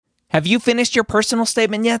Have you finished your personal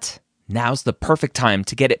statement yet? Now's the perfect time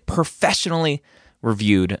to get it professionally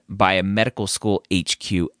reviewed by a medical school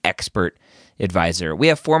HQ expert advisor. We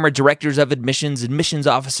have former directors of admissions, admissions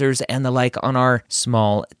officers, and the like on our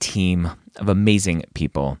small team of amazing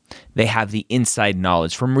people. They have the inside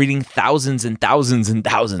knowledge from reading thousands and thousands and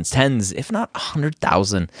thousands, tens, if not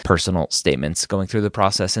 100,000 personal statements, going through the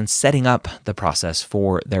process and setting up the process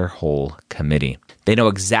for their whole committee. They know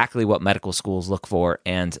exactly what medical schools look for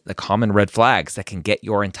and the common red flags that can get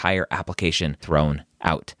your entire application thrown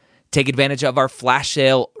out. Take advantage of our flash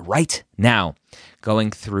sale right now,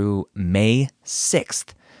 going through May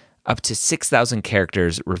 6th, up to 6,000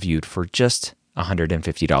 characters reviewed for just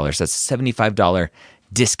 $150. That's a $75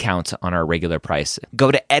 discount on our regular price.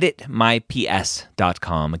 Go to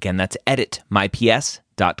editmyps.com. Again, that's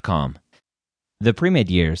editmyps.com. The Pre-Med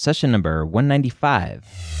Year, session number 195.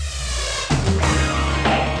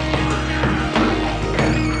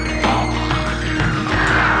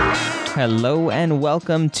 Hello and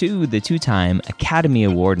welcome to the two-time Academy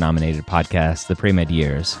Award-nominated podcast, The Pre-Med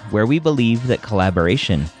Years, where we believe that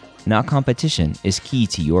collaboration, not competition, is key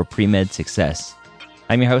to your pre-med success.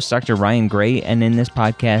 I'm your host, Dr. Ryan Gray, and in this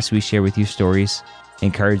podcast, we share with you stories,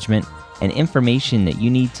 encouragement, and information that you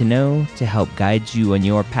need to know to help guide you on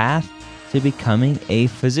your path to becoming a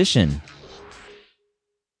physician.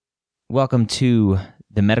 Welcome to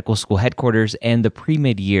the medical school headquarters and the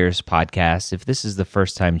Pre-Med Years podcast. If this is the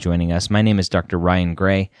first time joining us, my name is Dr. Ryan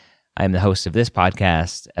Gray. I'm the host of this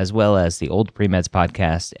podcast, as well as the Old Pre-Meds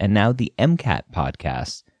podcast, and now the MCAT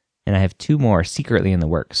podcast. And I have two more secretly in the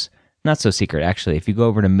works. Not so secret, actually. If you go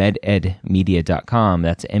over to mededmedia.com,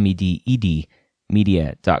 that's MEDED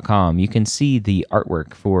media.com, you can see the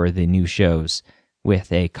artwork for the new shows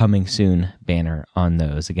with a coming soon banner on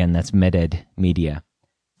those. Again, that's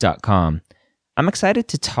mededmedia.com. I'm excited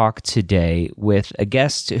to talk today with a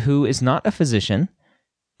guest who is not a physician.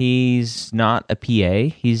 He's not a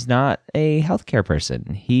PA. He's not a healthcare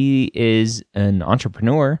person. He is an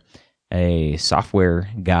entrepreneur, a software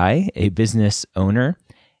guy, a business owner,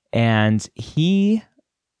 and he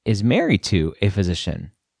is married to a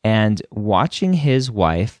physician. And watching his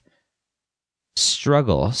wife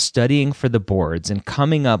struggle studying for the boards and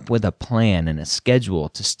coming up with a plan and a schedule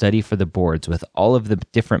to study for the boards with all of the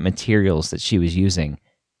different materials that she was using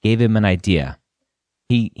gave him an idea.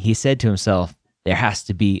 He said to himself, there has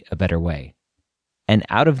to be a better way. And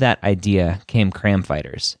out of that idea came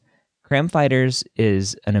Cramfighters. Cramfighters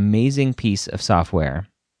is an amazing piece of software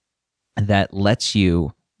that lets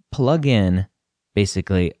you plug in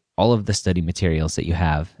basically all of the study materials that you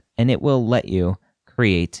have, and it will let you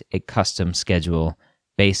create a custom schedule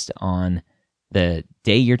based on the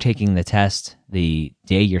day you're taking the test, the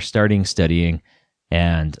day you're starting studying,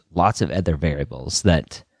 and lots of other variables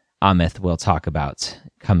that Amit will talk about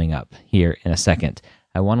coming up here in a second.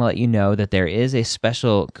 I want to let you know that there is a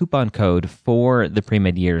special coupon code for the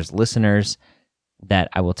Pre-Med Years listeners that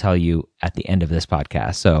I will tell you at the end of this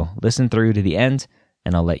podcast. So listen through to the end,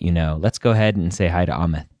 and I'll let you know. Let's go ahead and say hi to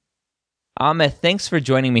Amit. Amit, thanks for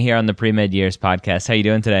joining me here on the Pre-Med Years podcast. How are you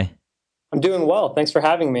doing today? I'm doing well. Thanks for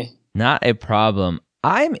having me. Not a problem.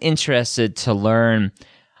 I'm interested to learn,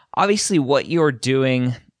 obviously, what you're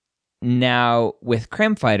doing now with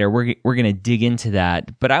Cramfighter. We're going to dig into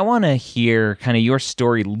that, but I want to hear kind of your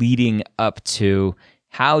story leading up to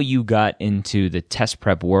how you got into the test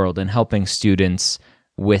prep world and helping students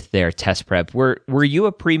with their test prep. Were you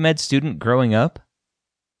a pre-med student growing up?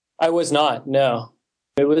 I was not, no.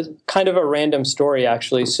 It was kind of a random story,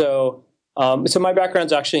 actually. So my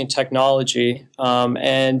background's actually in technology,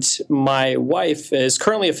 and my wife is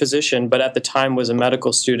currently a physician, but at the time was a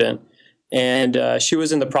medical student. And she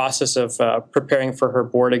was in the process of preparing for her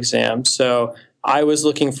board exam. So I was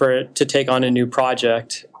looking to take on a new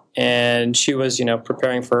project, and she was,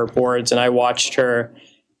 preparing for her boards. And I watched her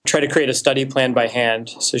try to create a study plan by hand.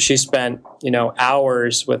 So she spent,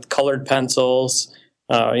 hours with colored pencils.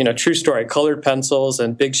 True story, colored pencils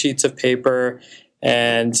and big sheets of paper,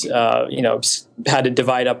 and, had to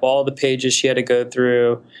divide up all the pages she had to go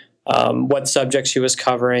through, what subjects she was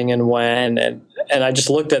covering and when. And I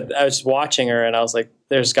was watching her, and I was like,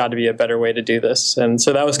 there's got to be a better way to do this. And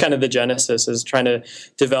so that was kind of the genesis, is trying to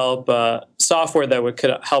develop software that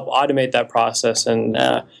could help automate that process and,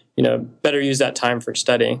 better use that time for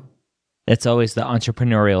studying. It's always the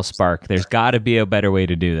entrepreneurial spark. There's got to be a better way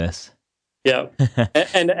to do this. Yeah,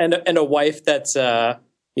 and a wife that's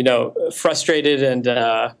frustrated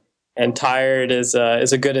and tired is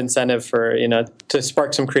a good incentive for to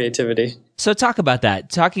spark some creativity. So talk about that.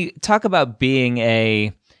 Talk about being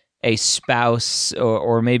a spouse,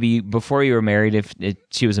 or maybe before you were married, if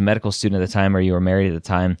she was a medical student at the time or you were married at the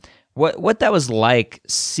time. what that was like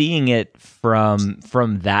seeing it from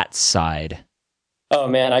that side. Oh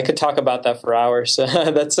man, I could talk about that for hours.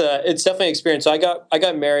 It's definitely an experience. So I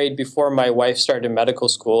got married before my wife started medical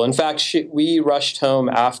school. In fact, we rushed home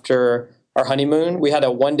after our honeymoon. We had a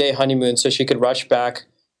 1-day honeymoon, so she could rush back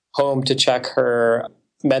home to check her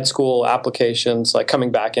med school applications, like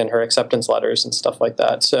coming back in her acceptance letters and stuff like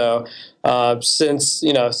that. So since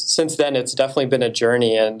then, it's definitely been a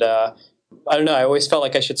journey. And I don't know. I always felt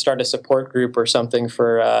like I should start a support group or something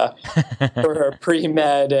for her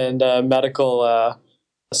pre-med and medical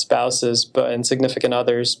spouses, and significant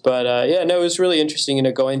others. But it was really interesting.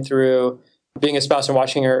 Going through being a spouse and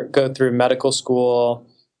watching her go through medical school.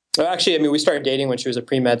 Actually, we started dating when she was a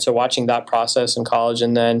pre-med, so watching that process in college,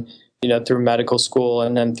 and then through medical school,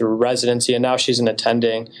 and then through residency, and now she's an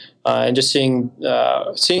attending, and just seeing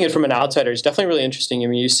it from an outsider is definitely really interesting.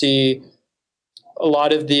 You see a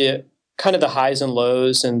lot of the kind of the highs and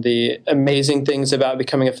lows and the amazing things about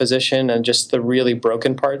becoming a physician and just the really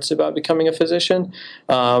broken parts about becoming a physician.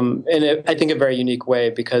 I think a very unique way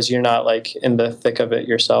because you're not like in the thick of it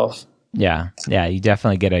yourself. Yeah. You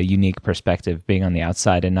definitely get a unique perspective being on the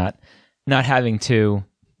outside and not having to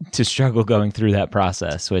struggle going through that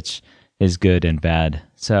process, which is good and bad.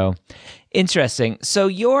 So interesting. So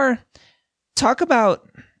talk about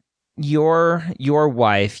your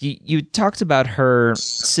wife. You talked about her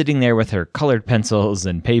sitting there with her colored pencils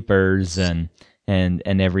and papers and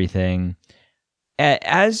everything.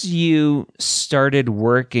 As you started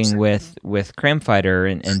working with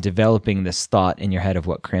Cramfighter and developing this thought in your head of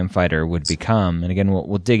what Cramfighter would become, and again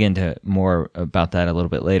we'll dig into more about that a little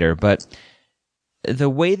bit later, but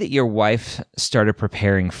the way that your wife started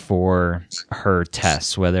preparing for her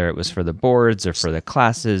tests, whether it was for the boards or for the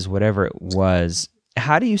classes, whatever it was,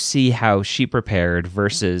 how do you see how she prepared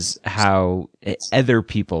versus how other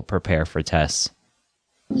people prepare for tests?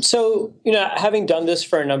 So, having done this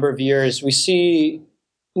for a number of years, we see,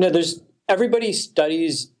 everybody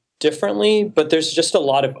studies differently, but there's just a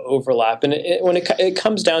lot of overlap. And when it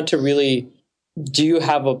comes down to really, do you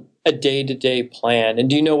have a day-to-day plan? And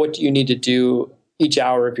do you know what you need to do each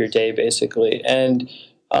hour of your day, basically? And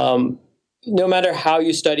no matter how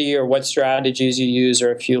you study or what strategies you use,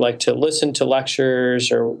 or if you like to listen to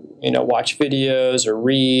lectures or, watch videos or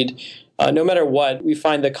read, no matter what, we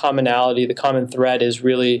find the commonality, the common thread is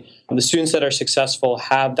really the students that are successful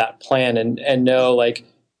have that plan and know,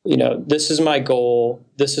 this is my goal.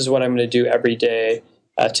 This is what I'm going to do every day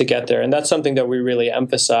to get there. And that's something that we really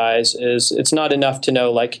emphasize is it's not enough to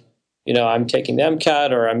know, I'm taking the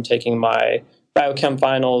MCAT or I'm taking my biochem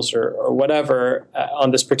finals or whatever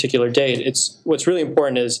on this particular date. What's really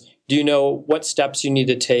important is, do you know what steps you need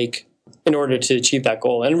to take in order to achieve that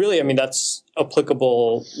goal? And really, that's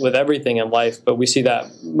applicable with everything in life, but we see that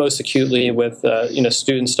most acutely with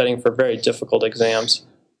students studying for very difficult exams.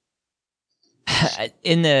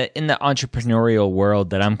 In the entrepreneurial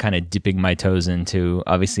world that I'm kind of dipping my toes into,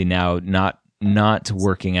 obviously now not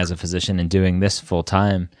working as a physician and doing this full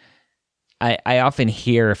time, I often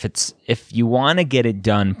hear if you want to get it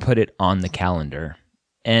done, put it on the calendar.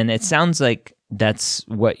 And it sounds like that's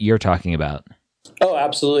what you're talking about. Oh,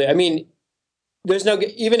 absolutely. There's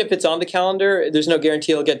even if it's on the calendar, there's no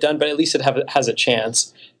guarantee it'll get done, but at least it has a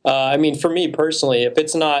chance. For me personally,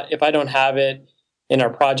 if I don't have it in our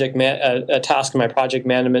project, a task in my project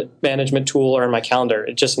management tool or in my calendar,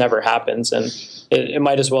 it just never happens. And it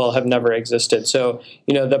might as well have never existed. So,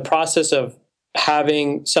 the process of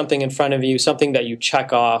having something in front of you, something that you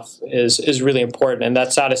check off is really important. And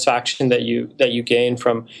that satisfaction that you gain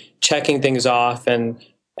from checking things off and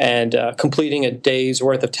completing a day's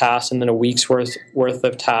worth of tasks and then a week's worth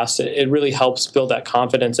of tasks, it really helps build that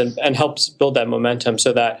confidence and helps build that momentum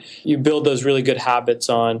so that you build those really good habits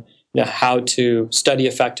on how to study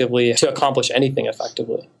effectively, to accomplish anything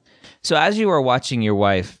effectively. So as you were watching your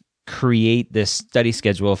wife create this study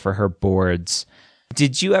schedule for her boards,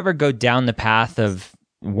 did you ever go down the path of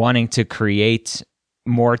wanting to create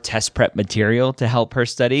more test prep material to help her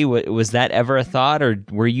study? Was that ever a thought, or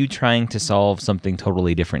were you trying to solve something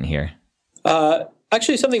totally different here?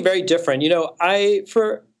 Actually, something very different.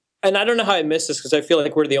 And I don't know how I missed this because I feel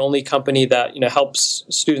like we're the only company that helps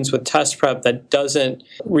students with test prep that doesn't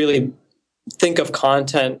really think of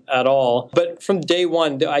content at all. But from day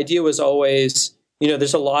one, the idea was always,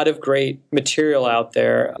 there's a lot of great material out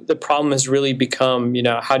there. The problem has really become,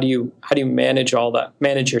 how do you manage all that,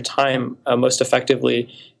 manage your time most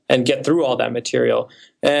effectively and get through all that material.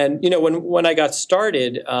 And, when I got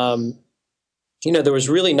started, there was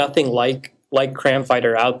really nothing like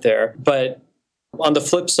Cramfighter out there. But On the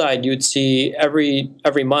flip side, you'd see every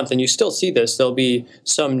month, and you still see this, there'll be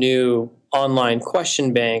some new online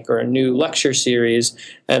question bank or a new lecture series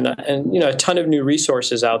and a ton of new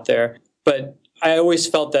resources out there. But I always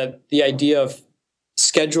felt that the idea of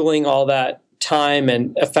scheduling all that time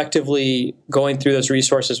and effectively going through those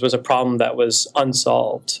resources was a problem that was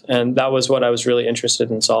unsolved. And that was what I was really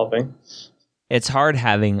interested in solving. It's hard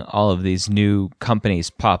having all of these new companies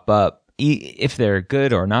pop up, if they're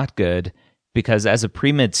good or not good, because as a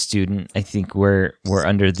pre-med student, I think we're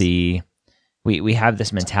under we have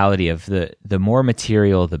this mentality of the more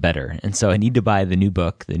material, the better. And so I need to buy the new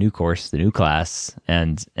book, the new course, the new class,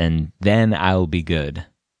 and then I'll be good.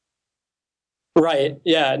 Right.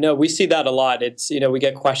 Yeah. No, we see that a lot. It's, we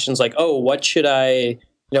get questions like, oh, what should I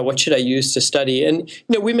use to study? And,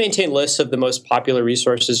 we maintain lists of the most popular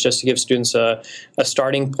resources just to give students a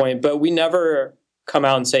starting point, but we never come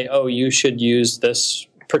out and say, oh, you should use this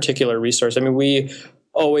particular resource. I mean, we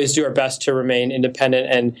always do our best to remain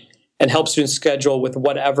independent and help students schedule with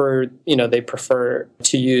whatever, they prefer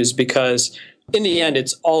to use, because in the end,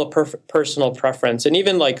 it's all a personal preference. And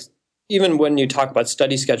even when you talk about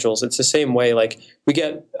study schedules, it's the same way. Like, we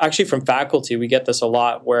get, actually from faculty, we get this a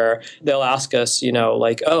lot where they'll ask us,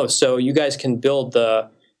 oh, so you guys can build the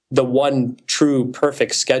one true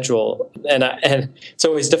perfect schedule. And it's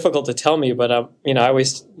always difficult to tell me, but I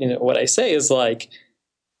always, what I say is like,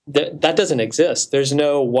 that doesn't exist. There's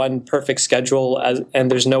no one perfect schedule,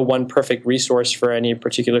 and there's no one perfect resource for any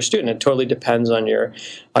particular student. It totally depends on your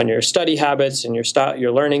study habits and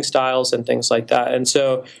your learning styles and things like that. And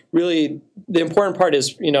so, really, the important part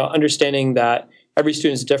is understanding that every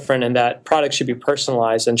student is different, and that products should be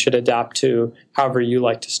personalized and should adapt to however you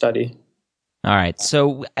like to study. All right,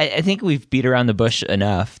 so I think we've beat around the bush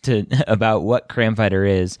enough about what Cramfighter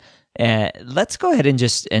is. Let's go ahead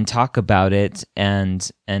and talk about it and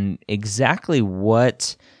exactly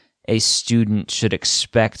what a student should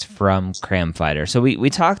expect from Cramfighter. So we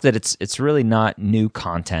talked that it's really not new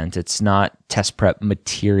content. It's not test prep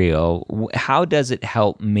material. How does it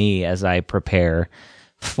help me as I prepare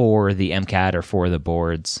for the MCAT or for the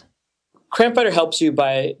boards? Cramfighter helps you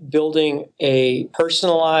by building a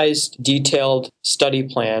personalized, detailed study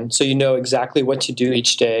plan, so you know exactly what to do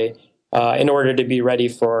each day in order to be ready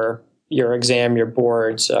for your exam, your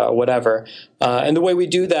boards, whatever. And the way we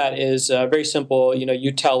do that is very simple.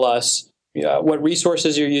 You tell us what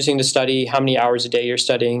resources you're using to study, how many hours a day you're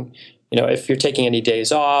studying, if you're taking any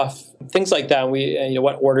days off, things like that. And we,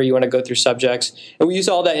 what order you want to go through subjects. And we use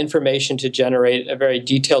all that information to generate a very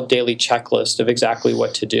detailed daily checklist of exactly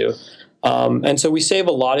what to do. And so we save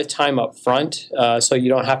a lot of time up front, so you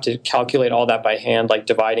don't have to calculate all that by hand, like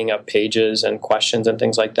dividing up pages and questions and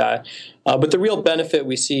things like that. But the real benefit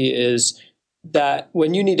we see is that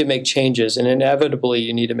when you need to make changes, and inevitably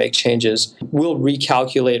you need to make changes, we'll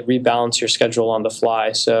recalculate, rebalance your schedule on the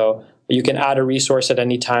fly. So you can add a resource at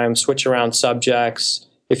any time, switch around subjects.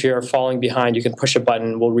 If you're falling behind, you can push a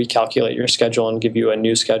button, we'll recalculate your schedule and give you a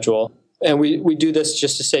new schedule. And we do this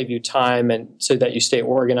just to save you time and so that you stay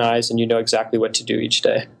organized and you know exactly what to do each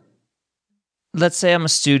day. Let's say I'm a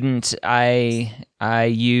student. I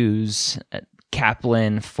use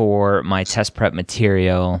Kaplan for my test prep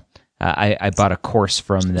material. I bought a course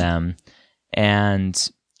from them.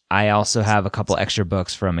 And I also have a couple extra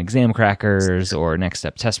books from Exam Crackers or Next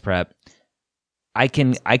Step Test Prep. I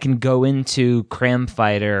can go into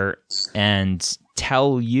Cramfighter and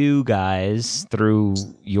tell you guys through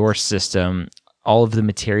your system all of the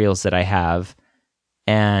materials that I have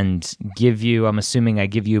and give you, I'm assuming I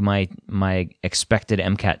give you my expected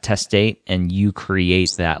MCAT test date and you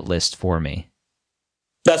create that list for me.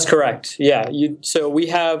 That's correct. Yeah. So we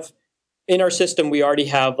have, in our system, we already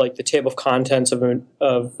have like the table of contents of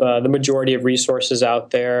the majority of resources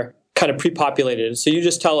out there, kind of pre-populated. So you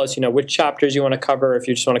just tell us, which chapters you want to cover, if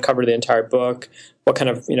you just want to cover the entire book, what kind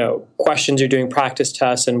of, questions you're doing, practice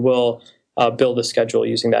tests, and we'll build a schedule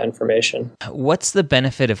using that information. What's the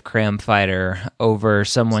benefit of Cramfighter over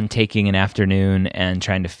someone taking an afternoon and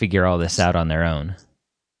trying to figure all this out on their own?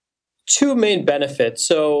 Two main benefits.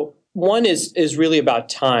 So one is really about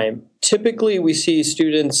time. Typically, we see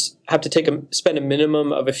students have to spend a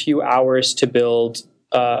minimum of a few hours to build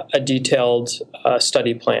a detailed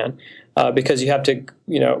study plan because you have to,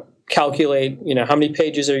 calculate, how many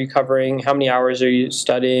pages are you covering, how many hours are you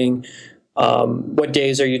studying, what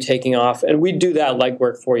days are you taking off, and we do that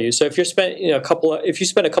legwork for you. So if you spend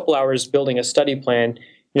a couple hours building a study plan,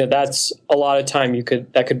 that's a lot of time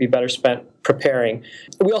that could be better spent preparing.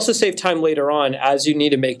 We also save time later on as you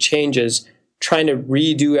need to make changes. trying to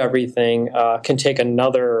redo everything can take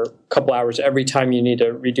another couple hours every time you need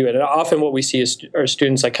to redo it. And often what we see is our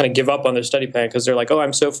students like kind of give up on their study plan because they're like, oh,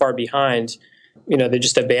 I'm so far behind. They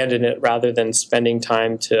just abandon it rather than spending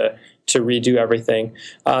time to redo everything.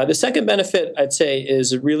 The second benefit, I'd say,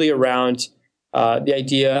 is really around the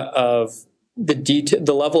idea of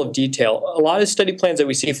the level of detail. A lot of study plans that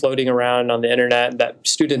we see floating around on the internet that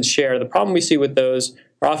students share, the problem we see with those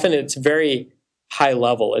are often it's very high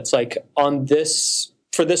level. It's like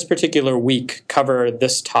for this particular week, cover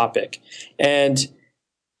this topic. And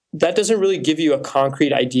that doesn't really give you a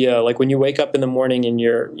concrete idea. Like when you wake up in the morning and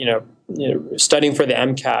you're studying for the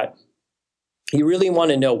MCAT, you really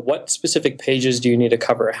want to know what specific pages do you need to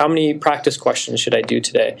cover? How many practice questions should I do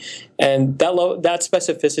today? And that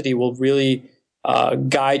specificity will really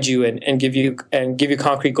guide you and give you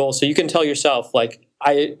concrete goals. So you can tell yourself, like,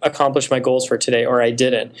 I accomplished my goals for today or I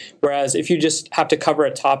didn't. Whereas if you just have to cover a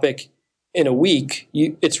topic in a week,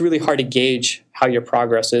 it's really hard to gauge how your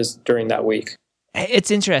progress is during that week. It's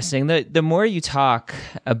interesting. The more you talk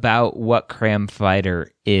about what Cramfighter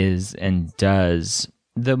is and does,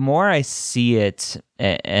 the more I see it,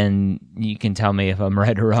 and you can tell me if I'm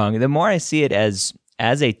right or wrong, the more I see it as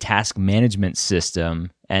a task management system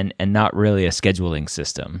and not really a scheduling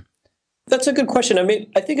system. That's a good question. I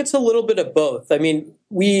mean, I think it's a little bit of both. I mean,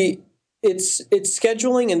 it's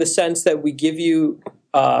scheduling in the sense that we give you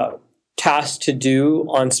tasks to do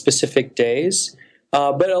on specific days.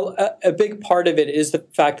 But a big part of it is the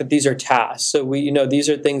fact that these are tasks. So these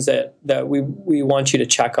are things that we want you to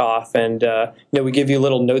check off, and we give you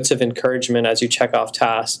little notes of encouragement as you check off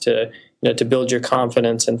tasks to build your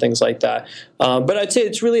confidence and things like that. But I'd say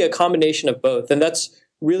it's really a combination of both, and that's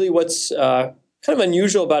really what's kind of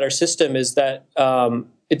unusual about our system is that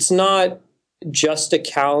it's not just a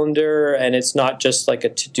calendar and it's not just like a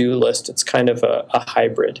to-do list. It's kind of a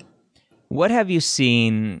hybrid. What have you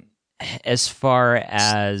seen as far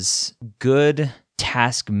as good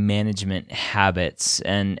task management habits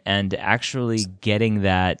and actually getting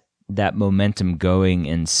that momentum going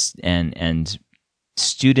and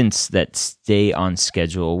students that stay on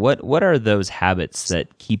schedule? What are those habits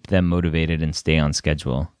that keep them motivated and stay on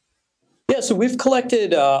schedule? Yeah, so we've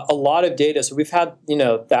collected a lot of data. So we've had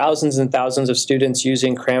thousands and thousands of students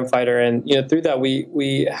using Cramfighter, and through that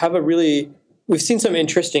we've seen some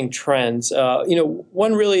interesting trends.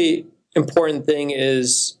 One really important thing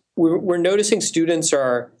is we're noticing students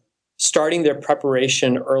are starting their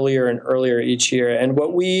preparation earlier and earlier each year. And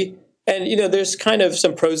there's kind of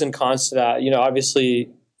some pros and cons to that. Obviously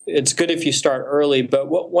it's good if you start early, but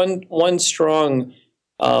one strong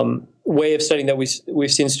way of studying that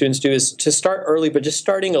we've seen students do is to start early, but just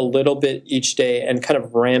starting a little bit each day and kind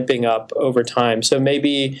of ramping up over time. So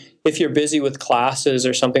maybe if you're busy with classes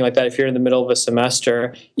or something like that, if you're in the middle of a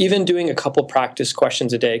semester, even doing a couple practice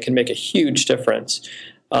questions a day can make a huge difference.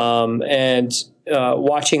 And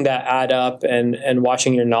watching that add up and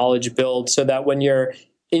watching your knowledge build so that when you're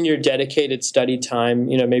in your dedicated study time,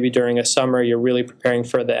 maybe during a summer, you're really preparing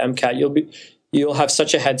for the MCAT, you'll have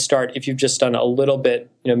such a head start if you've just done a little bit,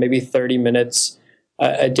 maybe 30 minutes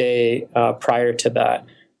a day prior to that.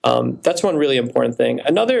 That's one really important thing.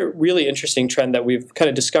 Another really interesting trend that we've kind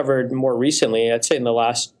of discovered more recently, I'd say in the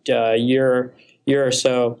last year or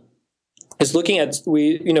so, is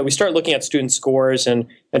we start looking at student scores and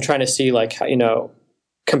trying to see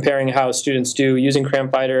comparing how students do using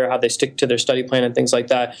Cramfighter, how they stick to their study plan and things like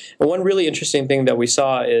that. And one really interesting thing that we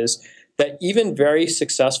saw is that even very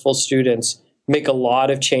successful students make a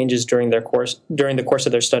lot of changes during the course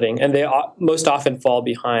of their studying, and they most often fall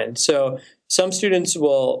behind. So some students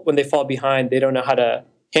will, when they fall behind, they don't know how to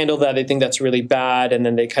handle that. They think that's really bad, and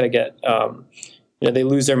then they kind of get, they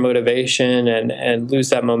lose their motivation and lose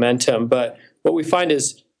that momentum. But what we find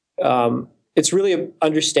is it's really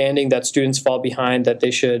understanding that students fall behind, that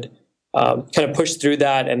they should kind of push through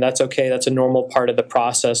that, and that's okay. That's a normal part of the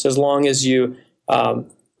process, as long as you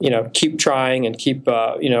keep trying and keep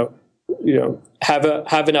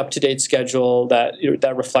have an up-to-date schedule that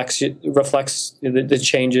reflects the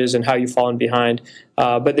changes and how you've fallen behind.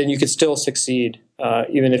 But then you can still succeed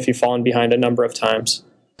even if you've fallen behind a number of times.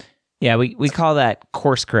 Yeah, we call that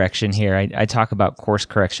course correction here. I talk about course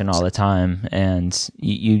correction all the time, and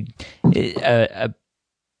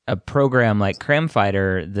a program like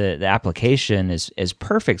Cramfighter, the application is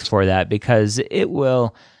perfect for that, because it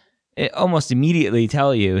almost immediately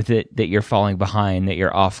tell you that you're falling behind, that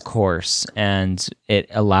you're off course, and it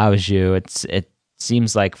allows you, it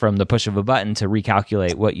seems like from the push of a button, to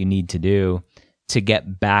recalculate what you need to do to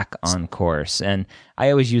get back on course. And I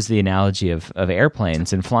always use the analogy of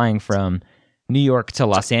airplanes and flying from New York to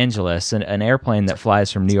Los Angeles, an airplane that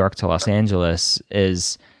flies from New York to Los Angeles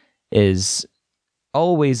is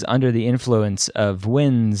always under the influence of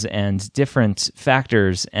winds and different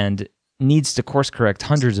factors, and needs to course correct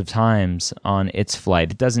hundreds of times on its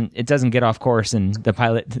flight. It doesn't get off course, and the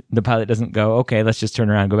pilot doesn't go, okay, let's just turn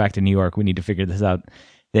around and go back to New York. We need to figure this out.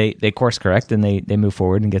 They course correct, and they move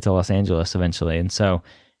forward and get to Los Angeles eventually. And so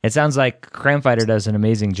it sounds like Cramfighter does an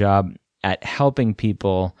amazing job at helping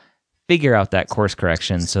people figure out that course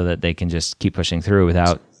correction so that they can just keep pushing through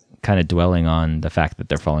without kind of dwelling on the fact that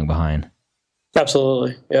they're falling behind.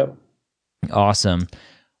 Absolutely. Yep. Awesome.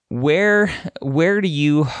 Where do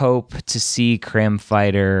you hope to see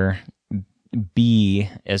Cramfighter be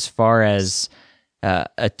as far as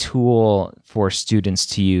a tool for students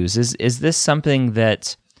to use? Is this something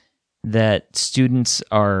that students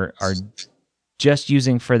are just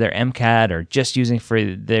using for their MCAT or just using for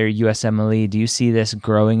their USMLE? Do you see this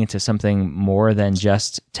growing into something more than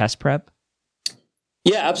just test prep?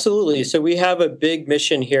 Yeah, absolutely. So we have a big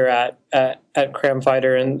mission here at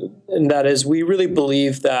Cramfighter, and that is we really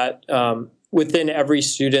believe that within every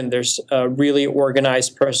student there's a really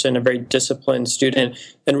organized person, a very disciplined student,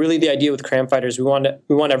 and really the idea with Cramfighters,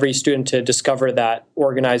 we want every student to discover that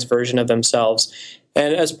organized version of themselves.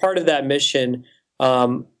 And as part of that mission,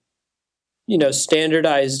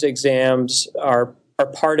 standardized exams are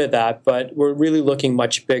part of that, but we're really looking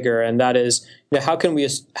much bigger, and that is, how can we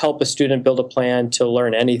help a student build a plan to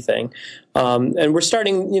learn anything? And we're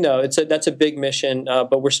starting, that's a big mission,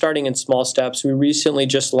 but we're starting in small steps. We recently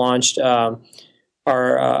just launched at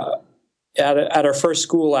our first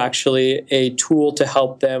school, actually, a tool to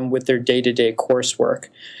help them with their day-to-day coursework,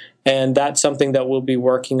 and that's something that we'll be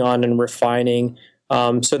working on and refining,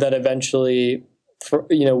 so that eventually,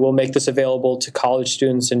 we'll make this available to college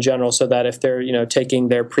students in general, so that if they're, taking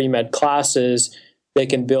their pre-med classes, they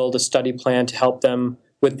can build a study plan to help them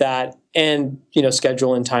with that, and,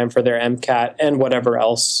 schedule in time for their MCAT and whatever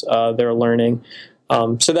else they're learning.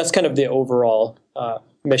 So that's kind of the overall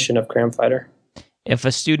mission of Cramfighter. If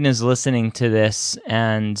a student is listening to this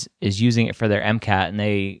and is using it for their MCAT and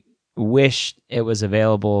they wish it was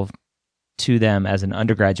available to them as an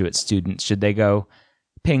undergraduate student, should they go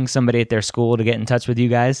ping somebody at their school to get in touch with you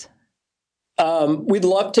guys? We'd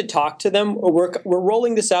love to talk to them. We're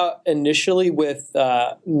rolling this out initially with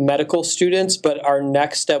medical students, but our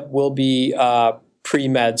next step will be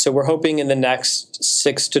pre-med. So we're hoping in the next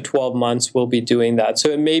 6 to 12 months we'll be doing that. So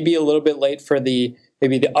it may be a little bit late for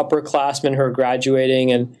maybe the upperclassmen who are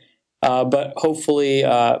graduating, and but hopefully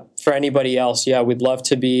for anybody else, we'd love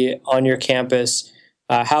to be on your campus,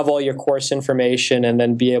 have all your course information, and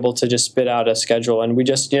then be able to just spit out a schedule. And we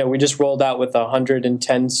just rolled out with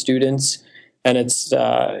 110 students, and it's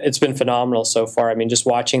been phenomenal so far. I mean, just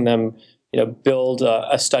watching them, build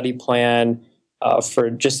a study plan for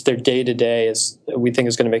just their day to day we think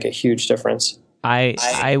is going to make a huge difference.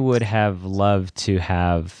 I would have loved to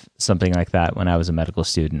have something like that when I was a medical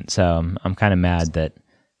student. So I'm kind of mad that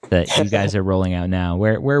you guys are rolling out now.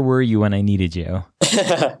 Where were you when I needed you?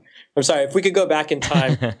 I'm sorry. If we could go back in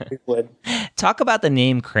time, we would. Talk about the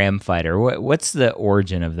name Cramfighter. What's the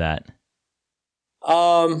origin of that?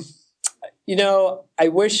 I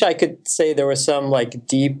wish I could say there was some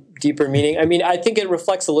deeper meaning. I mean, I think it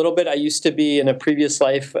reflects a little bit. I used to be in a previous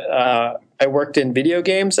life. I worked in video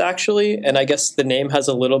games actually, and I guess the name has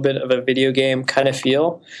a little bit of a video game kind of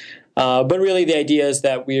feel. But really, the idea is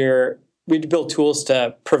that we build tools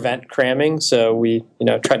to prevent cramming. So we,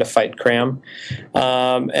 try to fight cram.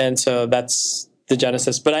 And so that's the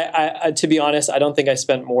genesis. But I to be honest, I don't think I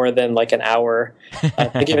spent more than an hour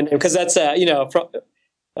thinking, because that's,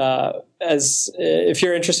 as if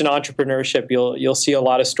you're interested in entrepreneurship, you'll see a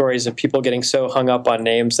lot of stories of people getting so hung up on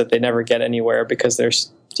names that they never get anywhere because they're,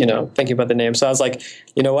 thinking about the name. So I was like,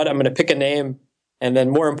 you know what, I'm going to pick a name, and then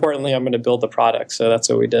more importantly, I'm going to build the product. So that's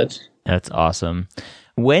what we did. That's awesome.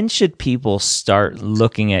 When should people start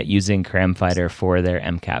looking at using Cramfighter for their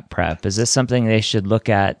MCAT prep? Is this something they should look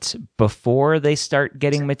at before they start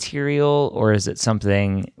getting material, or is it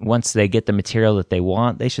something once they get the material that they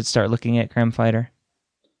want, they should start looking at Cramfighter?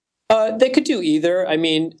 They could do either. I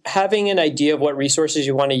mean, having an idea of what resources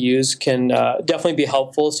you want to use can definitely be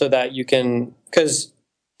helpful, so that you can, because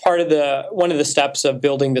one of the steps of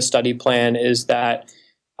building the study plan is that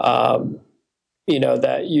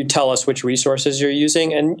that you tell us which resources you're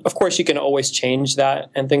using. And of course, you can always change that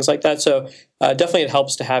and things like that. So definitely it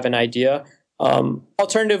helps to have an idea.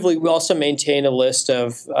 Alternatively, we also maintain a list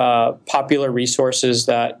of popular resources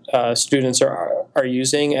that students are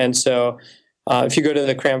using. And so if you go to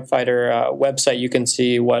the Cramfighter website, you can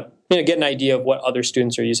see what get an idea of what other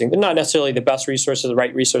students are using. They're not necessarily the best resources, the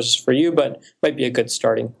right resources for you, but might be a good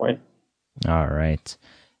starting point. All right.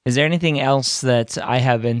 Is there anything else that I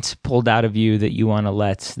haven't pulled out of you that you want to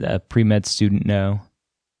let the pre-med student know?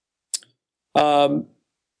 Well,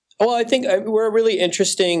 I think we're a really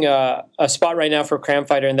interesting a spot right now for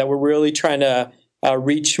Cramfighter in that we're really trying to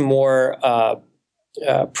reach more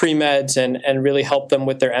pre-meds and really help them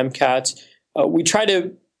with their MCATs.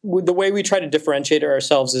 The way we try to differentiate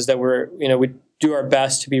ourselves is that we do our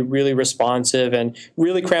best to be really responsive, and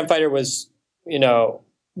really Cramfighter was, the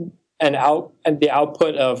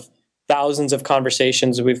output of thousands of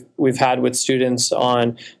conversations we've had with students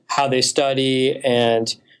on how they study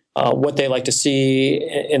and what they like to see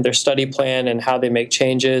in their study plan and how they make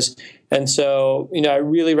changes. And so, I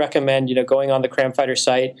really recommend, going on the Cramfighter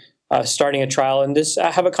site, starting a trial, and just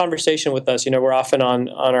have a conversation with us. We're often on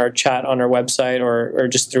our chat on our website or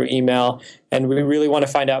just through email, and we really want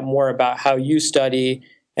to find out more about how you study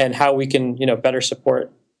and how we can, better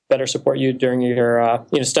support you during your,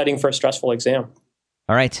 studying for a stressful exam.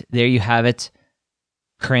 All right, there you have it.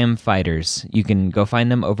 Cramfighters. You can go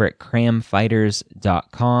find them over at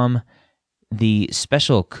cramfighters.com. The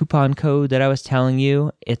special coupon code that I was telling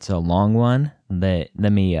you, it's a long one. Let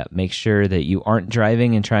me make sure that you aren't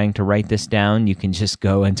driving and trying to write this down. You can just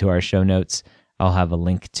go into our show notes. I'll have a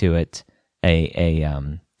link to it.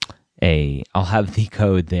 I'll have the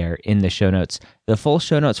code there in the show notes. The full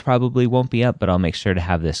show notes probably won't be up, but I'll make sure to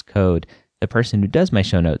have this code. The person who does my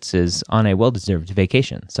show notes is on a well-deserved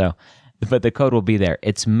vacation, but the code will be there.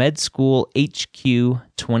 It's Med School HQ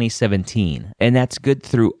 2017, and that's good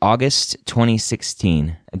through August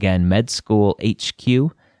 2016. Again, Med School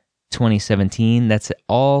HQ 2017. That's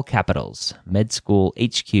all capitals. Med School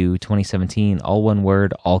HQ 2017, all one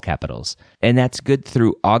word, all capitals. And that's good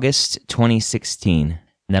through August 2016. And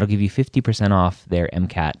that'll give you 50% off their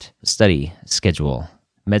MCAT study schedule.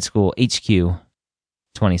 Med School HQ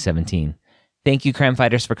 2017. Thank you,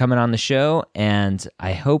 Cramfighters, for coming on the show, and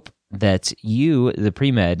I hope that you, the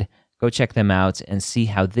pre-med, go check them out and see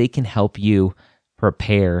how they can help you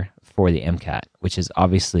prepare for the MCAT, which is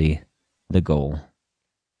obviously the goal.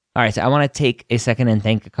 All right, so I want to take a second and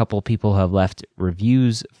thank a couple people who have left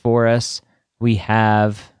reviews for us. We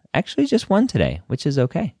have actually just one today, which is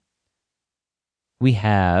okay. We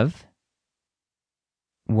have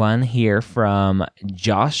one here from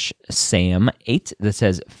Josh Sam 8 that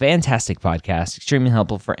says, fantastic podcast, extremely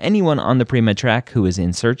helpful for anyone on the pre-med track who is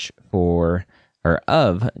in search for or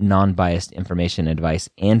of non-biased information, advice,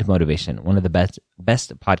 and motivation. One of the best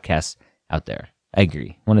podcasts out there. I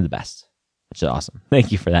agree. One of the best, which is awesome.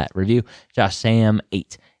 Thank you for that review, Josh Sam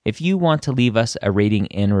 8. If you want to leave us a rating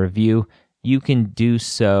and review, you can do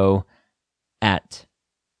so at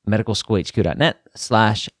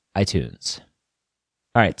medicalschoolhq.net/iTunes.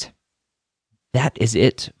 All right, that is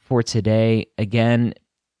it for today. Again,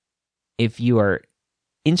 if you are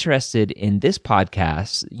interested in this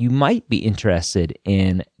podcast, you might be interested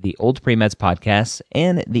in the Old Pre-Meds podcast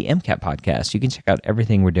and the MCAT podcast. You can check out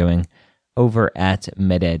everything we're doing over at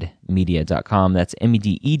mededmedia.com. That's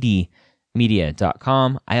MEDED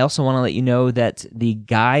media.com. I also want to let you know that the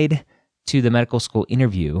guide to the medical school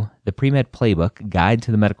interview, the Pre-Med Playbook Guide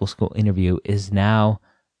to the Medical School Interview, is now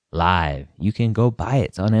live. You can go buy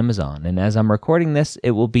it on Amazon. And as I'm recording this,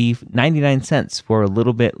 it will be 99 cents for a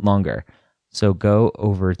little bit longer. So go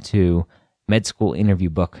over to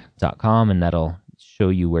medschoolinterviewbook.com and that'll show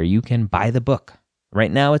you where you can buy the book.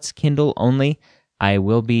 Right now it's Kindle only. I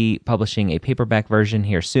will be publishing a paperback version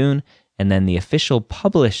here soon, and then the official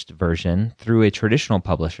published version through a traditional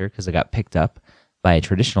publisher, because I got picked up by a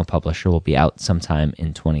traditional publisher, will be out sometime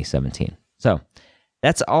in 2017. So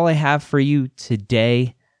that's all I have for you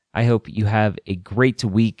today. I hope you have a great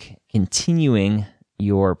week continuing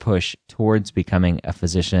your push towards becoming a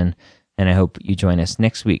physician, and I hope you join us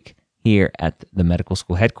next week here at the Medical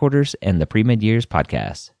School Headquarters and the Pre-Med Years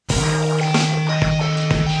Podcast.